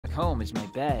home is my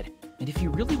bed. And if you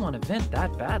really want to vent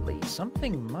that badly,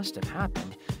 something must have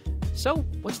happened. So,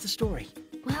 what's the story?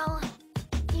 Well,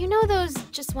 you know those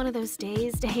just one of those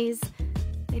days?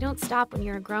 They don't stop when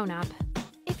you're a grown-up.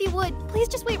 If you would, please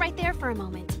just wait right there for a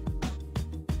moment.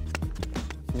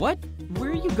 What?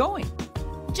 Where are you going?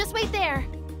 Just wait there.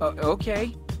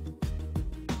 Okay.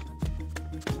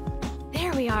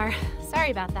 There we are.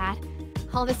 Sorry about that.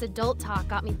 All this adult talk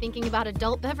got me thinking about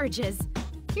adult beverages.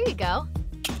 Here you go.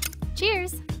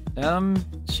 Cheers.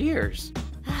 Cheers.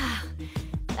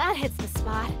 That hits the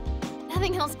spot.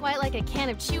 Nothing else quite like a can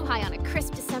of Chew High on a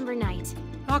crisp December night.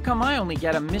 How come I only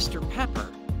get a Mr. Pepper?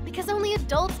 Because only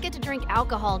adults get to drink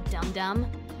alcohol, dum-dum.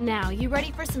 Now, you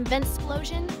ready for some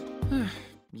vent-splosion?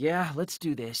 Yeah, let's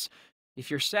do this.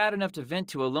 If you're sad enough to vent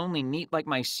to a lonely NEET like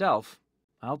myself,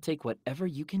 I'll take whatever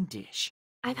you can dish.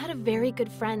 I've had a very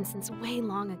good friend since way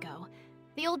long ago.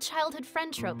 The old childhood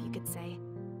friend trope, you could say.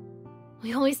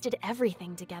 We always did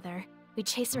everything together. We'd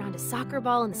chase around a soccer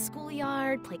ball in the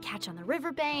schoolyard, play catch on the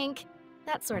riverbank,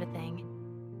 that sort of thing.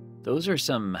 Those are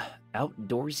some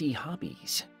outdoorsy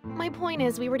hobbies. My point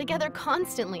is, we were together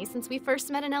constantly since we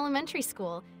first met in elementary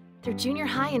school, through junior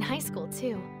high and high school,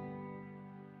 too.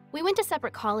 We went to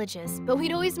separate colleges, but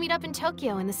we'd always meet up in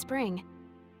Tokyo in the spring.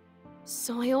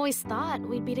 So I always thought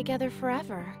we'd be together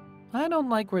forever. I don't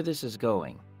like where this is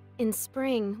going. In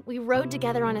spring, we rode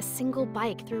together on a single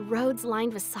bike through roads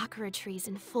lined with sakura trees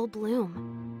in full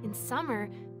bloom. In summer,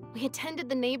 we attended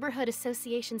the neighborhood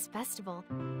association's festival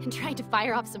and tried to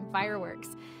fire off some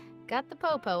fireworks. Got the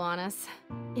popo on us.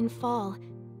 In fall,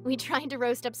 we tried to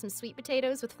roast up some sweet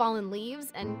potatoes with fallen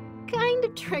leaves and kind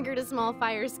of triggered a small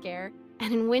fire scare.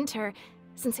 And in winter,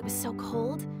 since it was so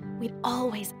cold, we'd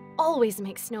always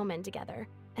make snowmen together.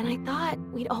 And I thought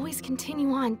we'd always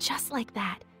continue on just like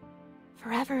that.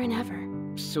 Forever and ever.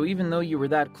 So even though you were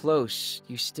that close,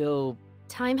 you still...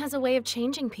 Time has a way of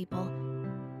changing people.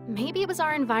 Maybe it was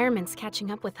our environments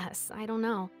catching up with us, I don't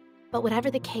know. But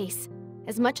whatever the case,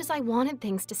 as much as I wanted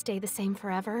things to stay the same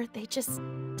forever, they just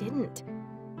didn't.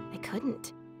 They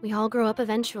couldn't. We all grow up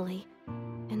eventually.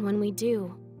 And when we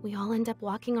do, we all end up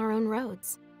walking our own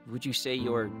roads. Would you say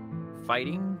you're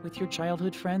fighting with your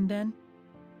childhood friend then?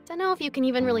 Dunno if you can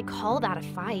even really call that a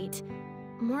fight.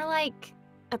 More like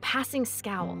a passing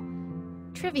scowl.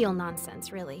 Trivial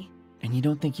nonsense, really. And you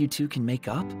don't think you two can make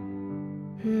up?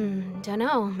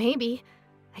 Dunno, maybe.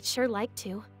 I'd sure like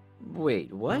to.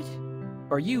 Wait, what?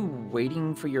 Are you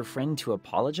waiting for your friend to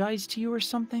apologize to you or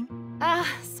something?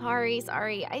 Sorry.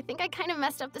 I think I kind of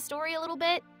messed up the story a little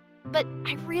bit. But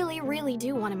I really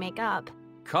do want to make up.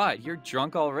 God, you're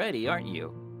drunk already, aren't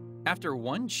you? After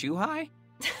one chew high?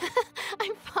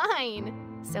 I'm fine.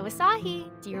 So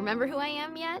Asahi, do you remember who I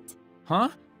am yet? Huh?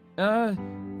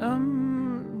 Can't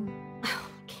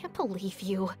believe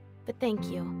you. But thank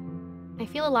you. I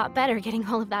feel a lot better getting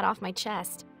all of that off my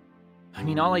chest. I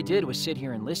mean, all I did was sit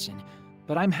here and listen,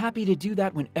 but I'm happy to do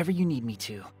that whenever you need me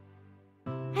to.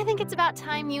 I think it's about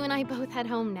time you and I both head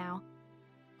home now.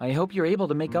 I hope you're able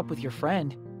to make up with your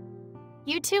friend.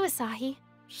 You too, Asahi.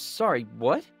 Sorry,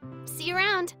 what? See you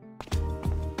around.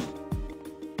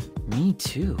 Me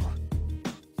too.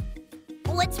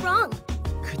 What's wrong?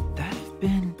 Could that have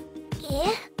been...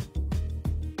 Yeah?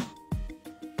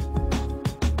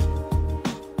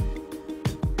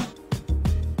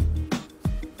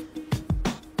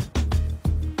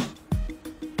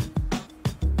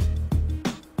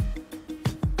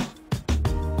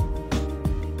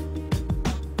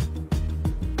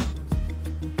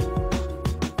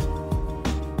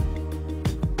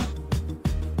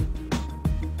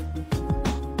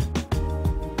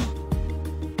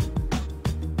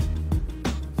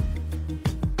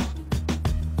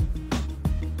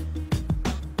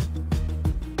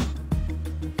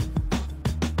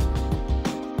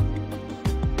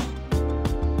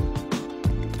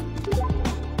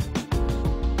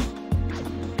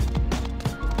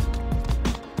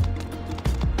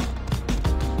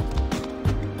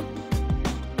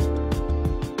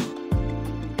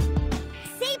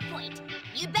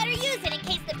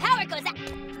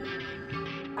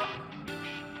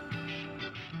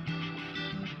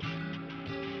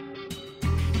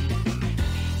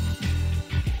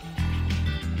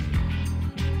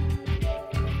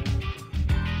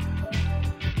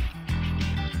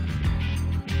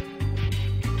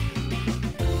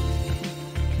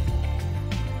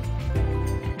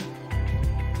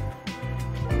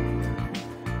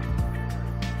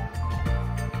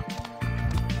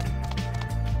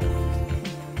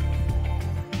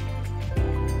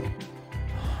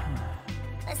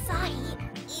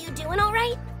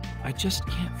 I just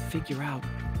can't figure out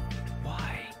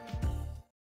why.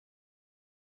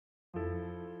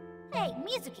 Hey,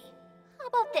 Mizuki, how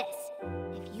about this?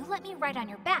 If you let me ride on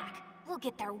your back, we'll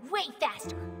get there way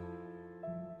faster.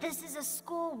 This is a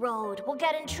school road. We'll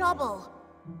get in trouble.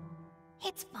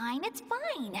 It's fine, it's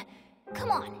fine.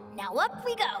 Come on, now up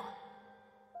we go.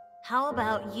 How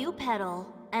about you pedal,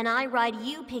 and I ride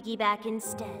you piggyback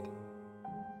instead?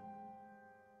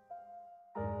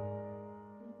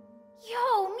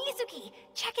 Yo, Mizuki,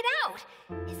 check it out!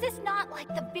 Is this not like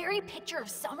the very picture of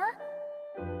summer?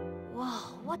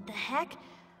 Whoa, what the heck?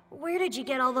 Where did you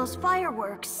get all those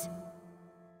fireworks?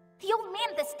 The old man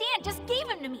at the stand just gave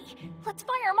him to me. Let's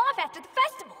fire him off after the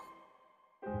festival.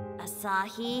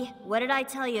 Asahi, what did I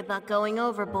tell you about going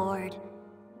overboard?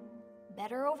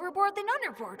 Better overboard than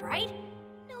underboard, right?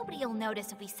 Nobody'll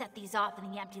notice if we set these off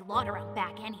in the empty lot around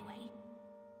back anyway.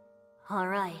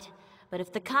 Alright, but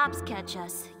if the cops catch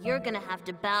us, you're gonna have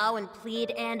to bow and plead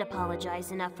and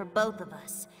apologize enough for both of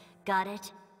us. Got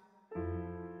it?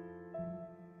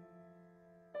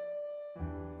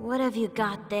 What have you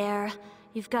got there?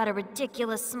 You've got a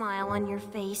ridiculous smile on your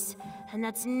face, and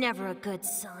that's never a good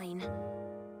sign.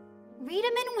 Read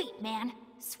 'em in wheat, man.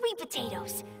 Sweet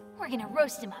potatoes. We're gonna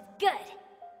roast 'em up good.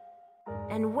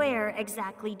 And where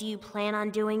exactly do you plan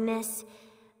on doing this?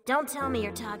 Don't tell me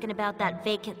you're talking about that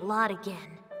vacant lot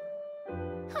again.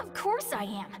 Of course I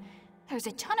am. There's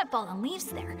a ton of fallen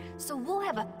leaves there, so we'll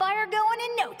have a fire going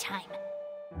in no time.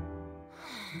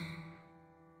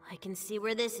 I can see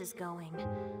where this is going.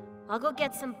 I'll go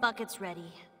get some buckets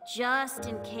ready, just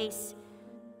in case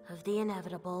of the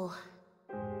inevitable.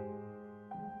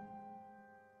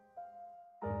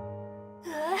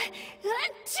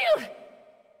 Achoo!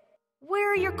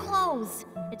 Where are your clothes?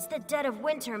 It's the dead of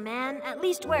winter, man. At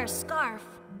least wear a scarf.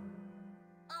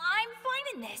 I'm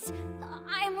fine in this.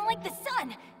 I'm like the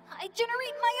sun. I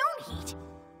generate my own heat.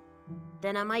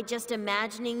 Then am I just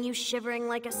imagining you shivering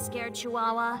like a scared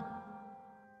chihuahua?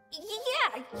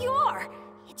 Yeah, you are.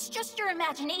 It's just your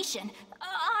imagination.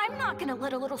 I'm not gonna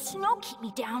let a little snow keep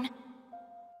me down.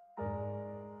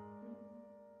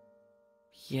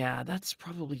 Yeah, that's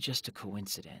probably just a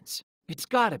coincidence. It's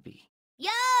gotta be. Yo,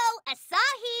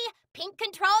 Asahi! Pink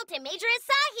control to Major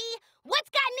Asahi! What's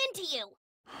gotten into you?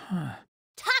 Huh.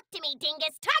 Talk to me,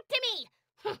 dingus! Talk to me!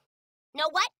 Know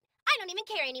what? I don't even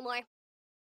care anymore.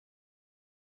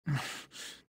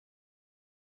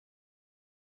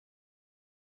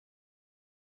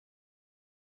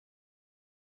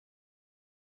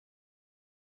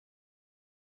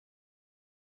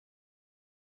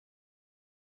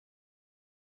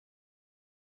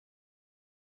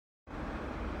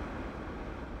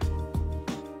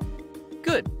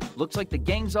 Good. Looks like the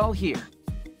gang's all here.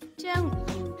 Don't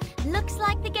you? Looks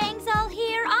like the gang's all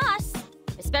here us.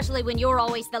 Especially when you're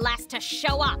always the last to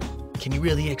show up. Can you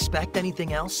really expect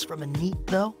anything else from a NEET,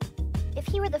 though? If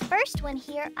he were the first one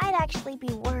here, I'd actually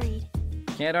be worried.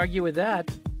 Can't argue with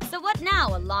that. So what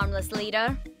now, alarmless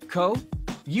leader? Ko,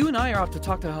 you and I are off to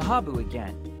talk to Hahabu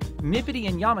again. Mippity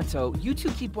and Yamato, you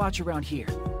two keep watch around here.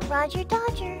 Roger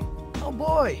Dodger. Oh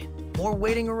boy, more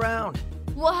waiting around.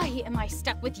 Why am I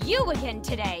stuck with you again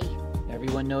today?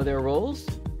 Everyone know their roles?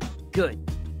 Good.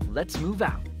 Let's move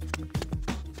out.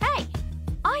 Hey,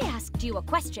 I asked you a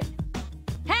question.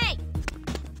 Hey!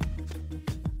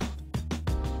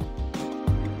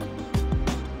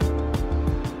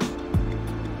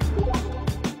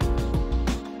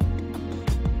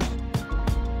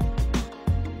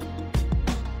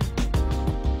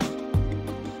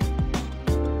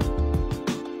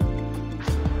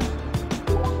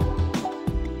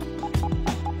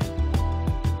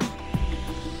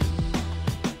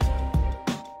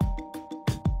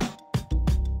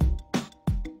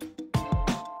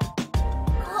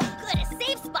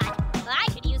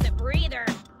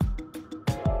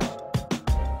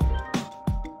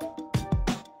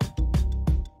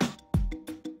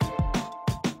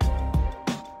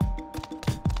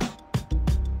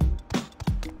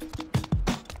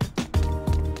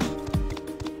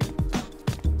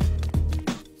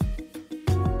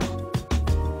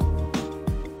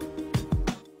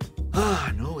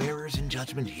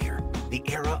 Here. The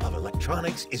era of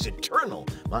electronics is eternal.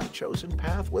 My chosen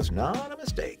path was not a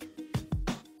mistake.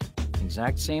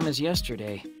 Exact same as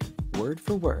yesterday. Word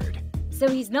for word. So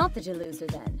he's not the deluser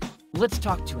then? Let's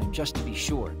talk to him just to be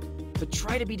sure. But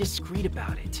try to be discreet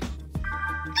about it.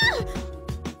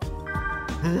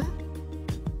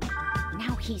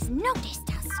 Now he's noticed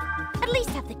us. At least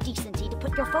have the decency to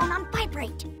put your phone on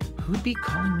vibrate. Who'd be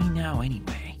calling me now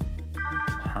anyway?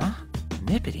 Huh?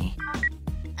 Mippity?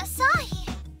 Asahi!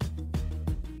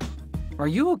 Are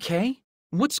you okay?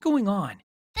 What's going on?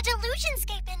 The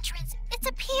Delusionscape entrance. It's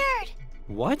appeared.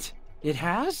 What? It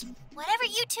has? Whatever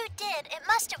you two did, it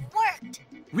must have worked.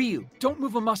 Ryu, don't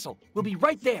move a muscle. We'll be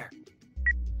right there.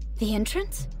 The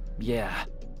entrance? Yeah.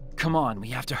 Come on, we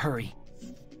have to hurry.